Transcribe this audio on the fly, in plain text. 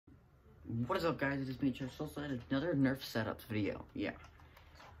What is up, guys? It is me, Stryfe. Another Nerf setups video. Yeah.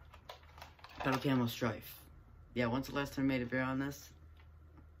 Battle Camo Stryfe. Yeah, when's the last time I made a video on this?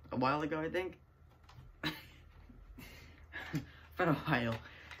 A while ago, I think? Been a while.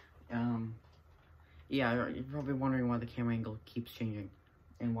 Yeah, you're probably wondering why the camera angle keeps changing.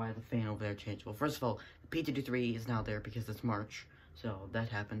 And why the fan over there changed. Well, first of all, the P223 is now there because it's March. So, that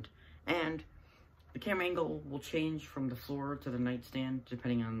happened. And the camera angle will change from the floor to the nightstand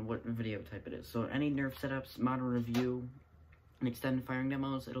depending on what video type it is. So any Nerf setups, modern review, and extended firing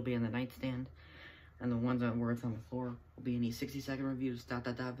demos, it'll be in the nightstand. And the ones where it's on the floor will be any 60-second reviews,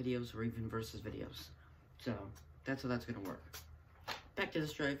 videos, or even versus videos. So that's how that's going to work. Back to the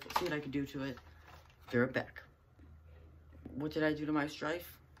Stryfe. Let's see what I can do to it. Be right back. What did I do to my Stryfe?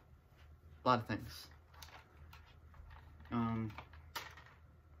 A lot of things.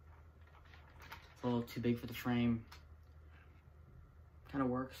 It's a little too big for the frame. Kind of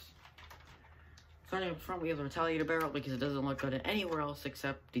works. Starting up front, we have the Retaliator barrel because it doesn't look good anywhere else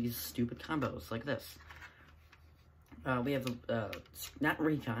except these stupid combos like this. We have the, not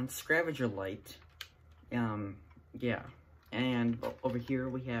Recon, Scavenger Light. Yeah. And over here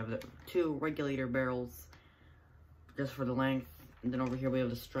we have the two regulator barrels just for the length. And then over here we have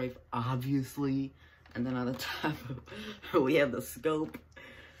the Stryfe, obviously. And then on the top, we have the scope.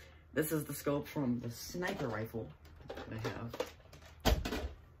 This is the scope from the sniper rifle that I have.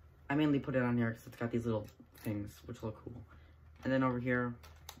 I mainly put it on here because it's got these little things, which look cool. And then over here,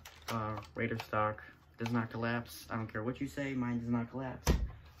 Raider stock. Does not collapse. I don't care what you say, mine does not collapse.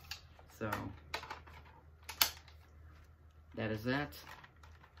 So, that is that.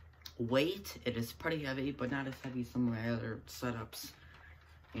 Weight, it is pretty heavy, but not as heavy as some of my other setups.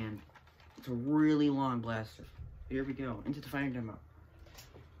 And it's a really long blaster. Here we go, into the firing demo.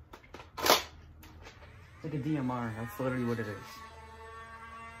 It's like a DMR, that's literally what it is.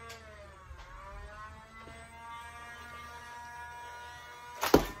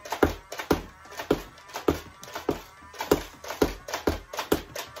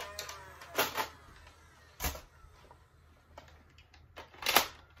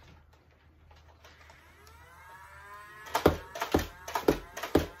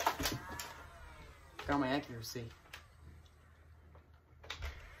 Got my accuracy.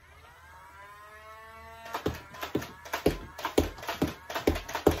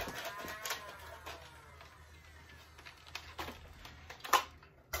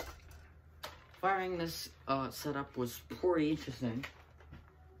 Firing this setup was pretty interesting.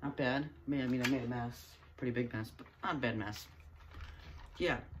 Not bad. I mean, I made a mess. Pretty big mess, but not a bad mess.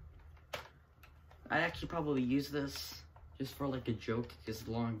 Yeah. I'd actually probably use this just for like a joke, because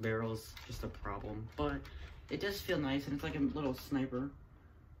long barrels just a problem. But it does feel nice, and it's like a little sniper,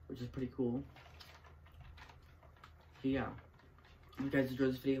 which is pretty cool. So yeah. If you guys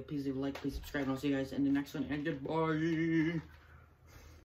enjoyed this video, please leave a like, please subscribe, and I'll see you guys in the next one, and goodbye!